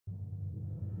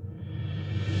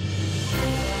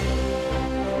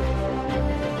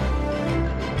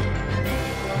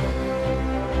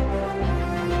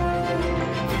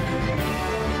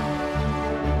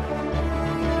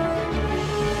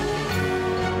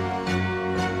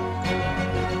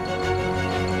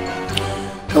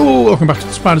Hello, welcome back to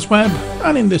the Spider's Web,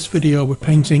 and in this video we're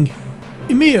painting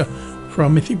Ymir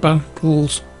from Mythic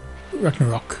Battles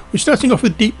Ragnarok. We're starting off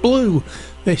with deep blue.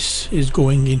 This is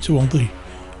going into one of the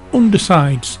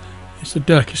undersides. It's the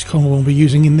darkest colour we'll be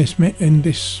using in this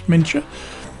miniature,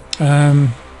 and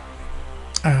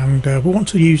we want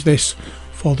to use this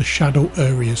for the shadow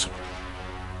areas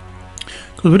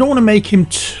because we don't want to make him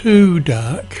too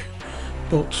dark,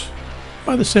 but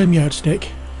by the same yardstick,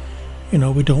 you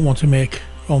know, we don't want to make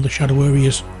all the shadow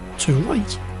areas too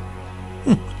light.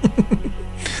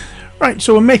 Right,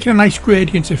 so we're making a nice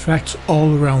gradient effect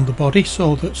all around the body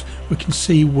so that we can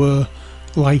see where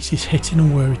light is hitting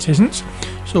and where it isn't.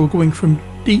 So we're going from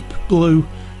deep blue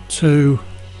to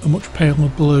a much paler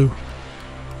blue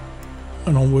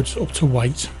and onwards up to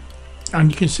white. And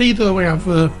you can see that we have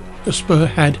a spur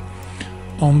head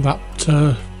on that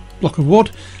block of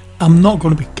wood. I'm not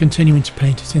going to be continuing to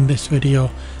paint it in this video.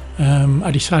 I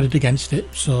decided against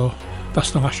it, so that's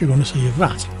the last you're going to see of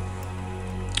that.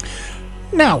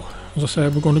 Now, as I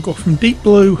said, we're going to go from deep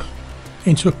blue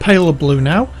into a paler blue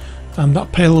now, and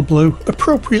that paler blue,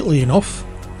 appropriately enough,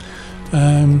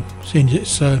 seeing as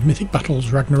it's Mythic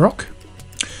Battles Ragnarok,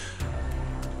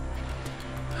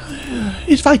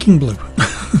 is Viking blue.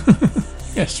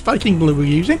 Yes, Viking blue we're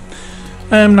using.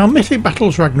 Now, Mythic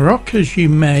Battles Ragnarok, as you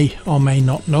may or may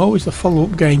not know, is the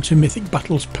follow-up game to Mythic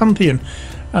Battles Pantheon,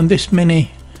 and this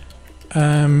mini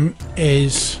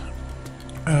was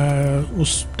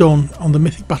done on the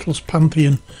Mythic Battles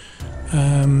Pantheon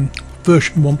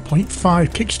version 1.5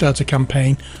 Kickstarter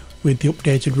campaign with the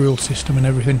updated rule system and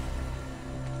everything.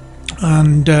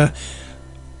 And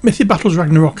Mythic Battles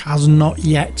Ragnarok has not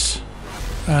yet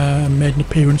made an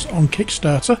appearance on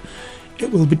Kickstarter. It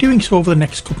will be doing so over the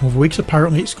next couple of weeks.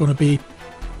 Apparently it's going to be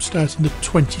starting the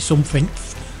 20-something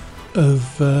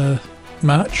of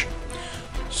March.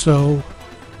 So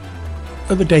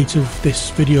at the date of this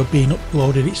video being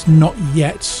uploaded, it's not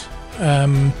yet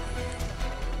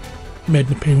made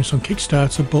an appearance on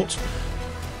Kickstarter, but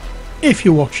if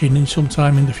you're watching in some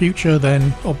time in the future,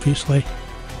 then obviously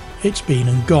it's been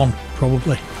and gone,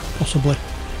 probably, possibly,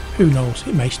 who knows,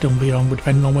 it may still be on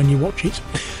depending on when you watch it.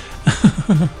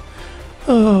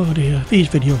 Oh dear, these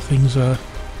video things are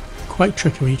quite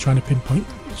tricky when you're trying to pinpoint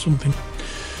something.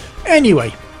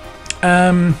 Anyway,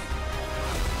 as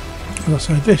I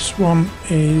say, this one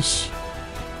is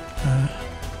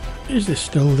this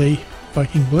still the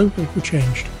Viking blue? Have we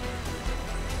changed?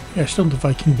 Yeah, still the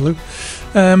Viking blue.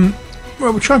 Well,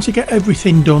 we're trying to get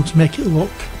everything done to make it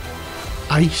look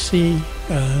icy.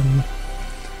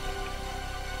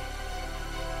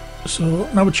 So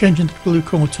now we're changing the blue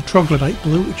colour to troglodyte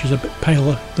blue, which is a bit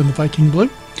paler than the Viking blue.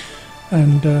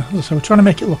 And as I say, we're trying to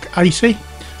make it look icy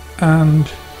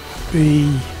and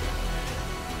be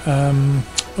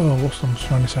oh, what's I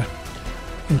trying to say?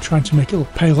 I'm trying to make it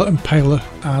look paler and paler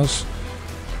as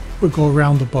we go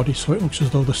around the body, so it looks as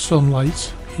though the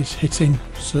sunlight is hitting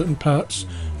certain parts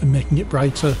and making it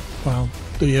brighter, while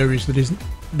the areas that isn't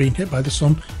being hit by the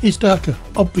sun is darker,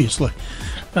 obviously.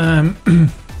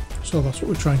 So that's what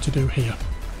we're trying to do here.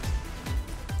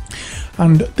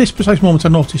 And at this precise moment I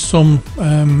noticed some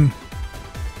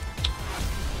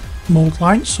mould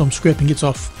lines, so I'm scraping it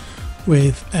off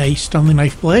with a Stanley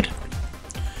knife blade.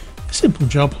 Simple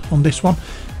job on this one,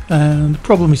 and the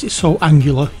problem is it's so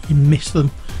angular you miss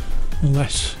them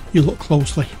unless you look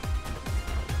closely.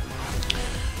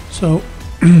 So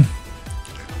I'll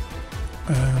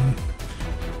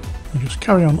just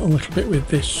carry on a little bit with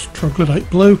this troglodyte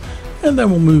blue, and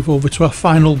then we'll move over to our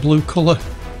final blue colour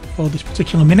for this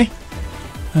particular mini,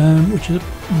 which is a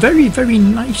very, very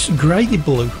nice grey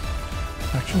blue.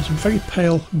 Actually, it's a very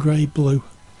pale grey blue,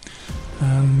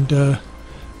 and that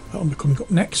will be coming up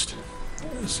next.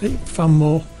 Let's see, found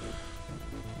more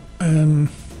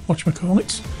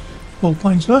whatchamacallits, mould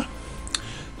lines there.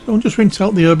 So I'll just rinse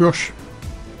out the airbrush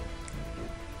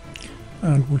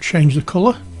and we'll change the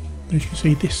colour. As you can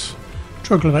see, this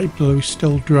troglodyte blue is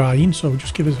still drying, so we'll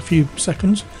just give it a few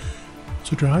seconds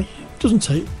to dry. It doesn't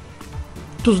take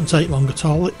long at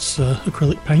all. It's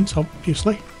acrylic paint,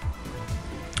 obviously.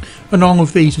 And all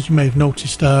of these, as you may have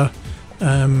noticed, are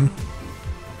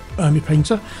Ymir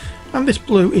painter, and this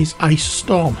blue is Ice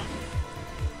Storm,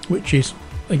 which is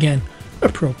again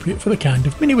appropriate for the kind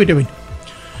of mini we're doing.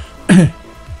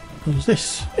 Because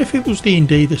this, if it was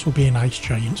D&D, this would be an ice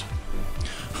giant.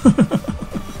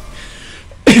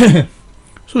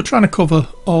 So we're trying to cover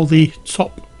all the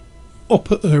top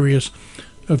upper areas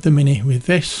of the mini with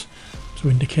this to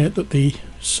indicate that the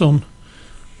sun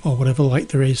or whatever light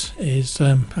there is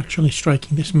actually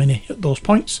striking this mini at those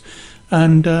points.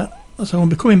 And so I'll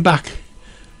be coming back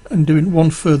and doing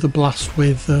one further blast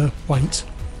with white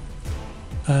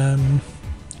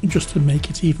just to make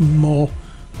it even more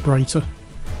brighter.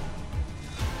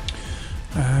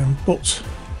 But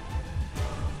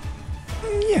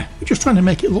yeah, we're just trying to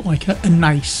make it look like a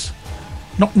nice,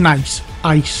 not nice,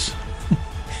 ice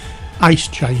ice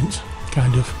giant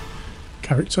kind of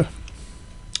character.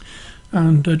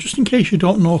 And just in case you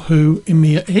don't know who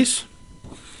Ymir is,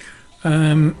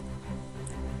 let's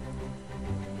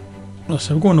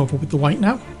say we're going over with the white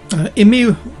now.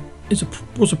 Ymir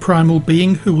was a primal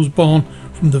being who was born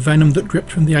from the venom that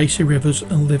dripped from the icy rivers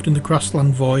and lived in the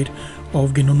grassland void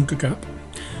of Ginnungagap.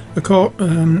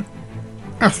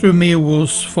 After Ymir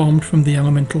was formed from the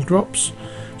elemental drops,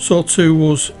 so too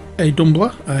was a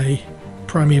Dumbler, a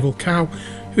primeval cow,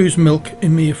 whose milk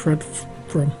Ymir fed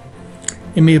from.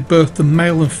 Ymir birthed the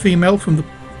male and female from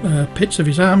the pits of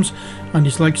his arms, and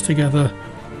his legs together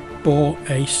bore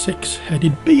a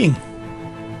six-headed being.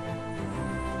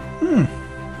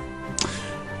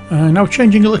 Now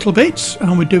changing a little bit,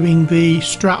 and we're doing the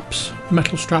straps,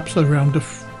 metal straps around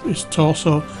his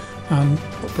torso and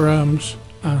upper arms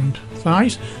and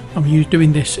thighs, and we're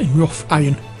doing this in rough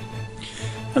iron.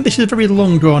 And this is a very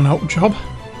long drawn out job,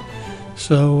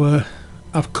 so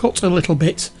I've cut a little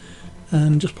bit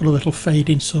and just put a little fade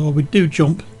in so we do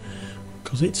jump,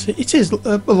 because it is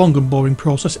a long and boring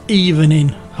process even in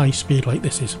high speed like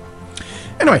this is.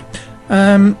 Anyway,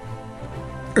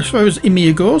 as far as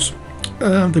Ymir goes,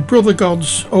 the brother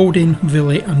gods Odin,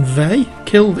 Vili and Ve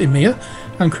killed Ymir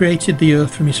and created the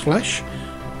earth from his flesh,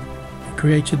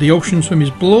 created the oceans from his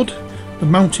blood, the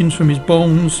mountains from his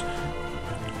bones,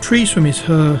 trees from his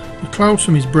hair, the clouds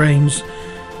from his brains,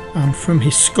 and from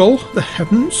his skull the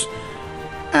heavens,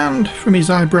 and from his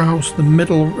eyebrows the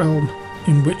middle realm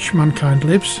in which mankind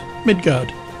lives,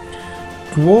 Midgard.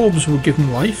 Dwarves were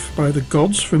given life by the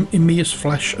gods from Ymir's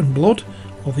flesh and blood,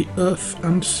 or the earth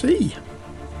and sea.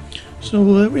 So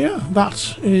there we are,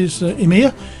 that is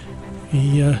Ymir.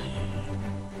 He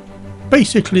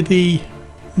basically the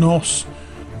Norse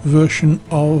version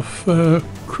of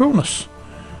Kronos,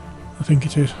 I think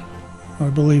it is. I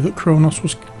believe that Kronos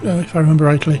was, if I remember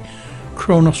rightly,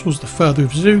 Kronos was the father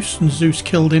of Zeus, and Zeus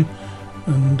killed him,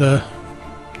 and the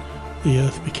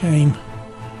earth became,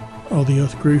 or the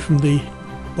earth grew from the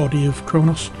body of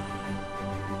Kronos,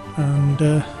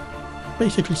 and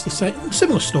basically it's the same,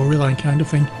 similar storyline kind of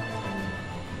thing,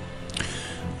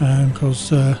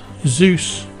 because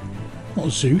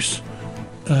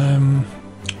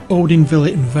Odin,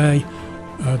 Vili and Ve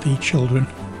are the children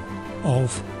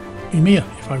of Ymir,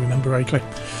 if I remember rightly.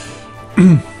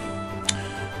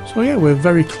 So yeah, we're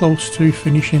very close to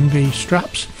finishing the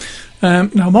straps. Now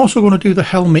I'm also going to do the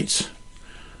helmet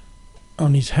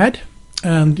on his head,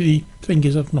 and the thing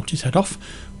is I've knocked his head off,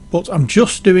 but I'm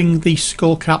just doing the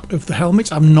skull cap of the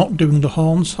helmet. I'm not doing the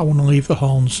horns. I want to leave the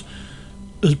horns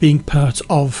as being part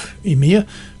of Ymir,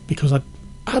 because I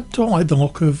don't like the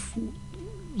look of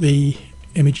the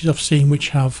images I've seen which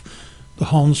have the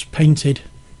horns painted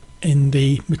in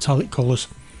the metallic colours,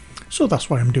 so that's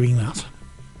why I'm doing that.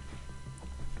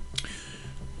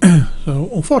 So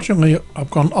unfortunately I've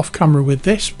gone off camera with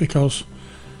this because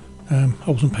I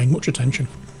wasn't paying much attention.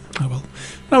 Oh well.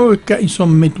 Now we're getting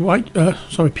some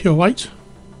pure white,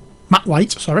 matte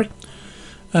white, sorry,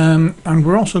 and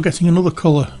we're also getting another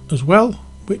colour as well,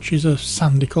 which is a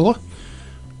sandy colour.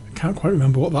 I can't quite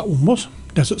remember what that one was.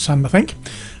 Desert sand, I think.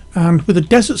 And with the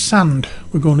desert sand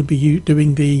we're going to be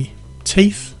doing the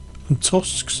teeth and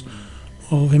tusks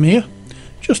of Ymir,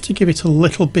 just to give it a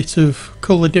little bit of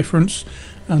colour difference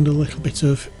and a little bit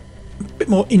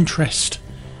more interest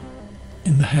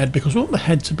in the head, because we want the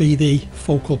head to be the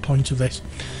focal point of this,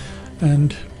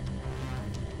 and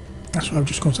that's why I'm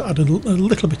just going to add a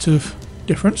little bit of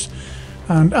difference.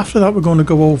 And after that we're going to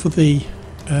go over the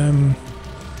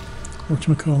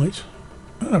whatchamacallit,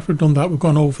 after we've done that we've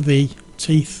gone over the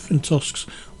teeth and tusks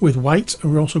with white,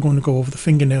 and we're also going to go over the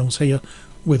fingernails here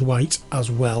with white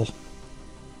as well.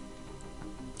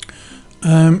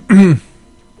 And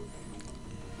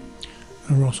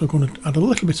we're also going to add a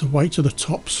little bit of white to the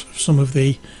tops of some of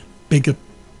the bigger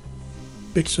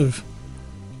bits of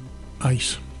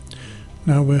ice.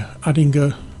 Now we're adding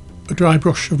a dry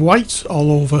brush of white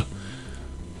all over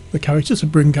the character to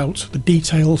bring out the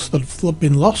details that have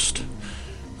been lost.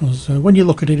 Because when you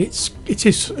look at it, it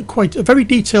is quite a very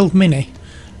detailed mini,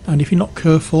 and if you're not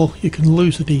careful you can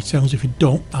lose the details if you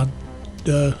don't add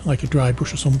like a dry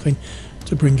brush or something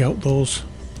to bring out those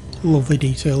lovely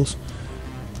details,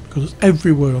 because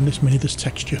everywhere on this mini there's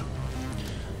texture.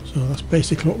 So that's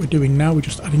basically what we're doing now. We're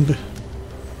just adding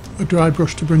a dry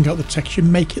brush to bring out the texture,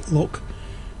 make it look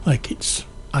like it's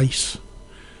ice.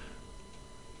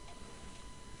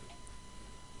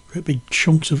 Great big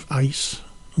chunks of ice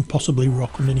and possibly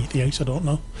rock underneath the ice, I don't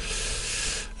know.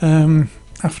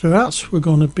 After that we're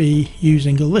going to be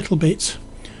using a little bit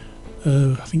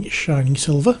of, I think it's shining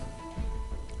silver,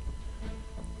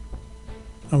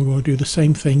 and we're going to do the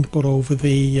same thing but over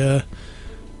the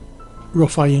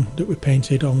rough iron that we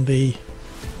painted on the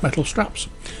metal straps.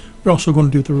 We're also going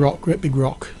to do the rock, great big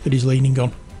rock that he's leaning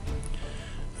on,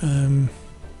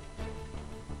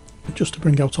 just to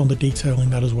bring out on the detail in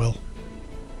that as well.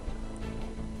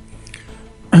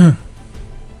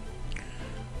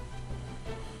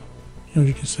 As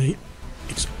you can see,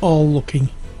 it's all looking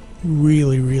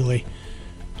really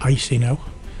icy now.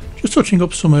 Just touching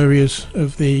up some areas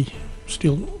of the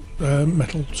steel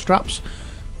metal straps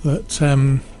that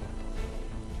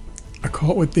I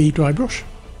caught with the dry brush.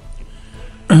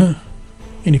 And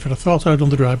if I'd thought I'd done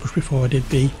the dry brush before I did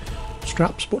the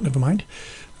straps, but never mind.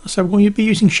 So we're going to be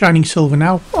using shining silver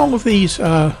now. All of these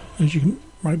are, as you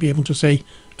might be able to see,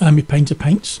 my painter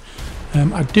paints.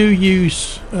 I do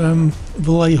use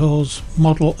Vallejo's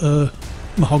Model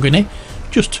mahogany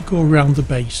just to go around the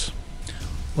base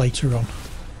later on,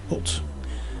 but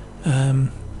I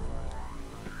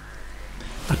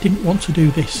didn't want to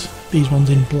do these ones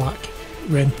in black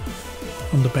rim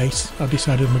on the base. I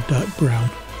decided on a dark brown.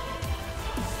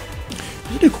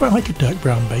 I do quite like a dark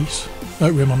brown base,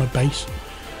 rim on a base.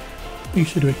 I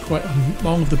used to do it quite on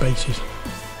all of the bases.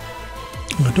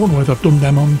 And I don't know whether I've done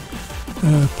them on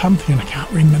Pantheon, I can't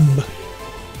remember.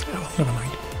 Oh, never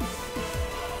mind.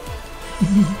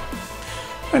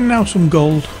 And now some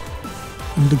gold.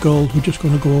 And the gold, we're just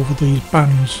going to go over these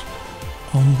bands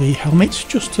on the helmets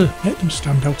just to make them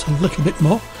stand out a little bit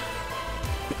more.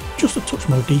 Just a touch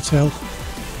more detail.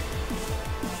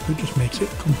 It just makes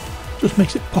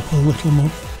it pop a little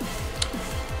more.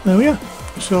 There we are.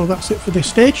 So that's it for this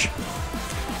stage.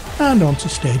 And on to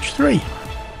stage 3.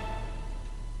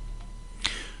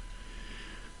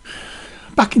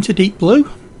 Back into deep blue,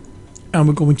 and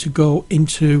we're going to go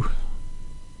into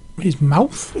his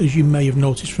mouth, as you may have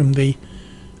noticed from the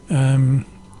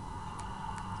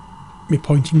me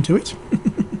pointing to it.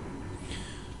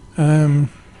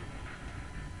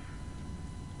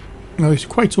 Now it's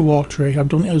quite a watery. I've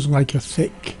done it as like a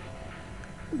thick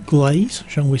glaze,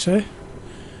 shall we say.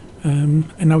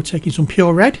 And now we're taking some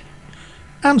pure red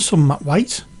and some matte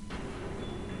white,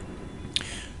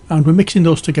 and we're mixing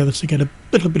those together to get a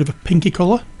little bit of a pinky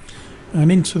colour.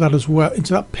 And into that as well,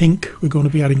 into that pink, we're going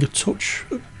to be adding a touch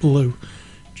of blue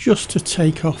just to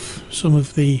take off some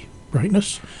of the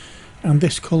brightness. And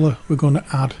this colour we're going to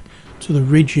add to the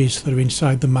ridges that are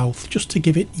inside the mouth just to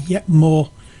give it yet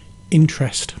more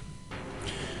interest.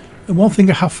 And one thing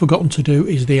I have forgotten to do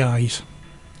is the eyes.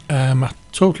 I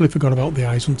totally forgot about the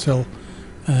eyes until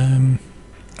I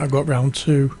got round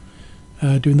to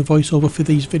doing the voiceover for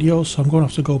these videos, so I'm going to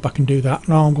have to go back and do that.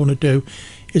 And all I'm going to do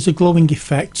is a glowing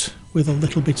effect with a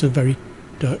little bit of very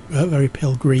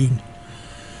pale green.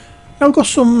 Now I've got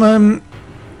some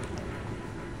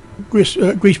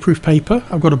greaseproof paper,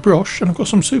 I've got a brush, and I've got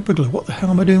some super glue. What the hell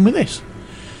am I doing with this?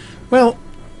 Well,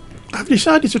 I've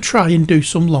decided to try and do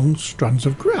some long strands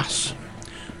of grass.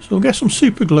 So I'll get some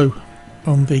super glue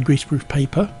on the greaseproof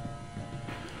paper,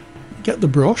 get the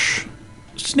brush,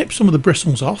 snip some of the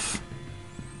bristles off,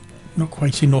 not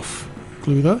quite enough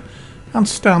glue there, and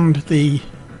stand the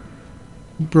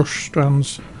brush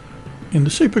strands in the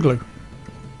super glue.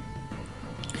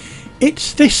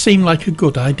 This seemed like a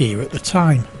good idea at the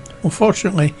time.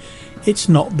 Unfortunately, it's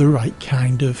not the right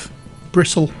kind of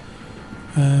bristle.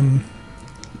 I'm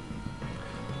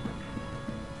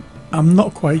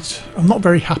not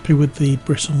very happy with the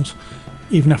bristles,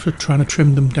 even after trying to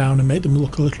trim them down and make them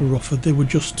look a little rougher. They were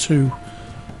just too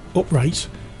upright.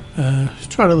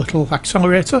 Tried a little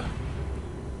accelerator,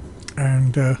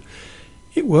 and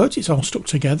it worked. It's all stuck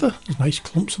together. There's nice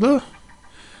clumps there.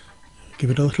 Give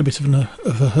it a little bit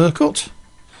of a haircut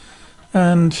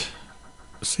and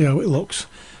see how it looks.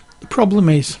 The problem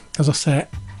is, as I said,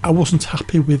 I wasn't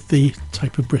happy with the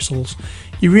type of bristles.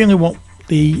 You really want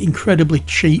the incredibly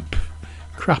cheap,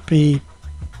 crappy,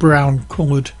 brown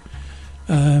coloured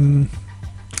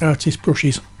artist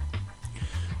brushes.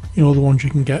 You know, the ones you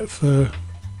can get for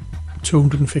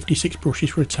 256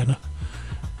 brushes for a tenner.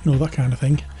 You know, that kind of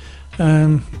thing.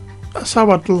 That's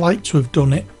how I'd like to have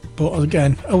done it, but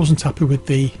again, I wasn't happy with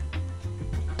the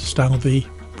style of the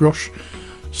brush,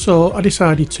 so I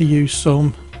decided to use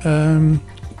some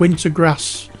winter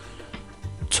grass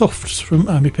tufts from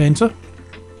Ymir Painter,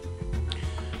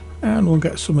 and we'll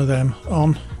get some of them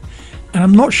on. And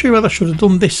I'm not sure whether I should have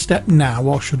done this step now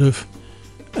or should have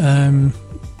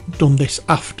done this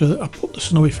after I put the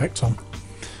snow effect on,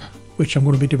 which I'm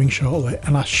going to be doing shortly.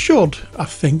 And I should, I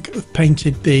think, have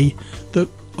painted the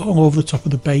all over the top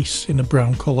of the base in a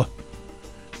brown colour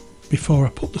before I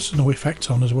put the snow effect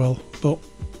on as well, but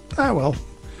well,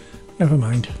 never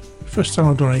mind. First time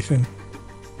I've done anything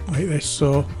like this,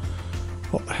 so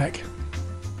what the heck.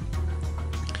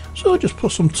 So just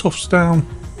put some tufts down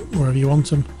wherever you want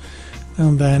them,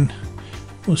 and then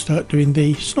we'll start doing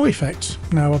the snow effects.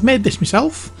 Now I've made this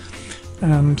myself,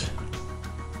 and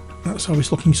that's how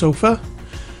it's looking so far.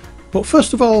 But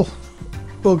first of all,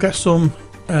 we'll get some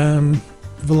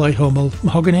Vallejo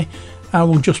mahogany, and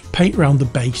we'll just paint around the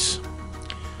base,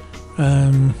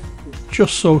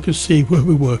 just so we can see where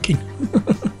we're working,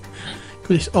 because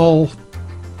it's all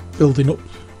building up,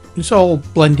 it's all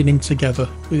blending in together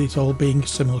with it all being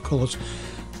similar colours.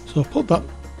 So I'll put that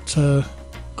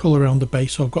colour around the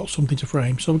base so I've got something to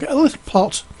frame. So we'll get a little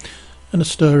pot and a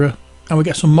stirrer, and we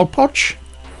get some Mod Podge.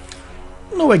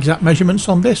 No exact measurements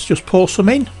on this, just pour some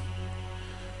in.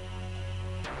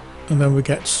 And then we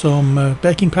get some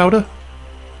baking powder,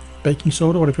 baking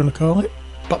soda, whatever you want to call it.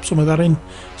 Pop some of that in,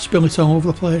 spill it all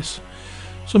over the place.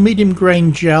 Some medium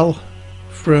grain gel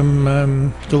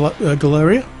from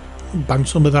Galeria. Bang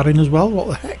some of that in as well, what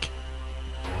the heck.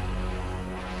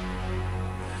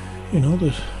 You know,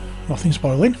 there's nothing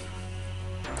spoiling.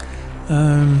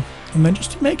 And then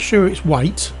just to make sure it's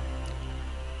white,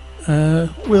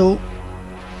 we'll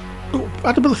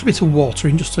add a little bit of water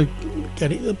in just to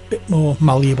get it a bit more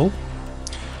malleable.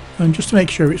 And just to make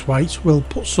sure it's white, we'll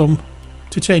put some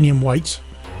titanium white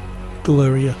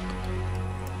Galeria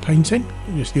painting.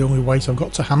 It's the only white I've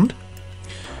got to hand.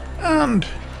 And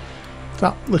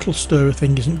that little stirrer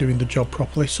thing isn't doing the job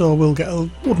properly, so we'll get a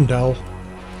wooden dowel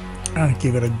and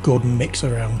give it a good mix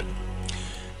around.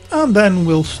 And then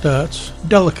we'll start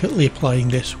delicately applying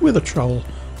this with a trowel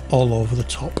all over the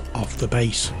top of the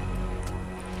base.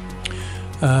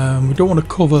 We don't want to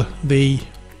cover the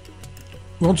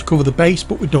base,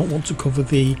 but we don't want to cover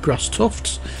the grass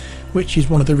tufts, which is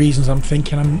one of the reasons I'm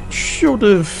thinking I should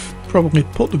have probably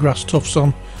put the grass tufts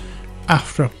on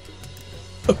after I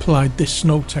applied this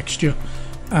snow texture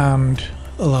and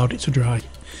allowed it to dry.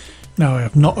 Now I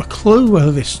have not a clue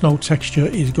whether this snow texture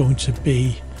is going to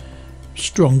be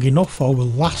strong enough or will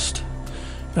last.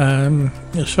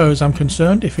 As far as I'm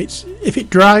concerned, if it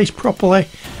dries properly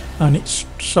and it's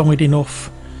solid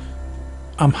enough,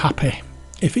 I'm happy.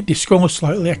 If it discolours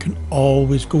slightly, I can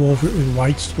always go over it with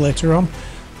white later on.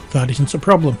 That isn't a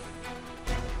problem.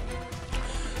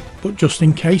 But just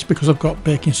in case, because I've got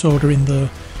baking soda in there,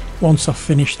 once I've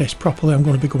finished this properly, I'm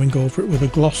going to be going over it with a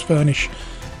gloss varnish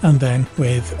and then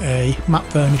with a matte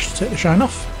varnish to take the shine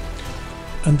off.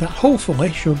 And that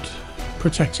hopefully should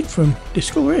protect it from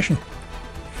discoloration.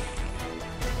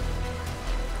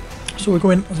 So we're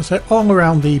going, as I said, all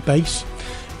around the base.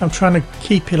 I'm trying to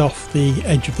keep it off the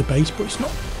edge of the base, but it's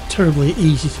not terribly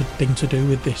easy thing to do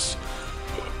with this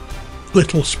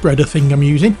little spreader thing I'm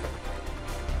using.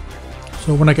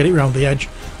 So when I get it around the edge,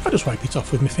 I just wipe it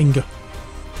off with my finger.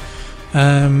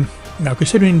 Now,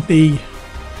 considering the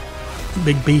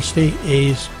big beastie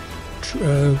is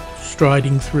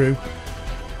striding through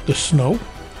the snow,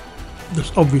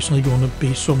 there's obviously going to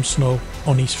be some snow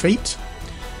on his feet,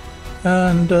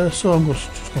 and so I'm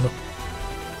just going to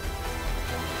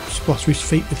splatter his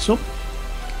feet with some.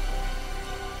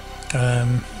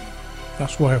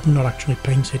 That's why I've not actually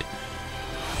painted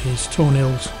his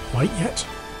toenails white yet.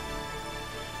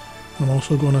 I'm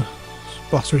also going to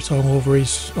splatter it all over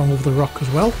the rock as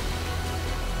well,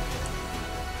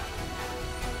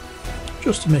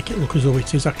 just to make it look as though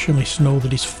it is actually snow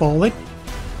that is falling,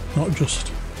 not just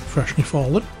freshly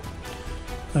fallen.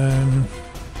 I'm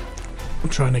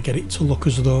trying to get it to look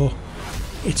as though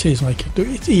it is like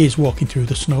he is walking through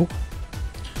the snow,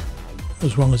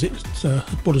 as well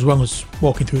as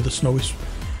walking through the snow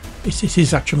it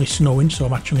is actually snowing. So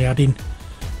I'm actually adding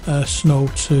snow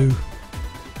to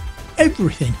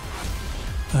everything.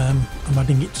 I'm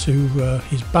adding it to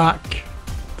his back,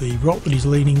 the rock that he's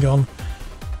leaning on,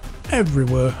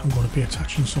 everywhere. I'm going to be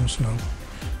attaching some snow.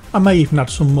 I may even add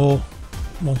some more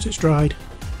once it's dried.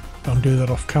 I'll do that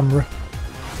off camera.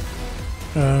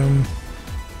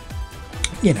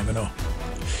 You never know.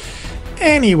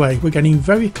 Anyway, we're getting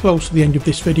very close to the end of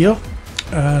this video,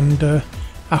 and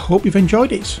I hope you've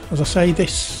enjoyed it. As I say,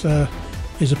 this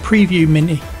is a preview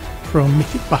mini from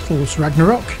Mythic Battles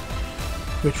Ragnarok,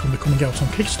 which will be coming out on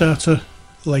Kickstarter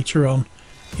later on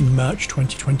in March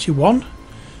 2021.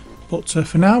 But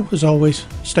for now, as always,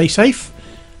 stay safe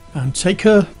and take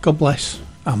care, God bless,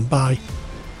 and bye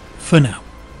for now.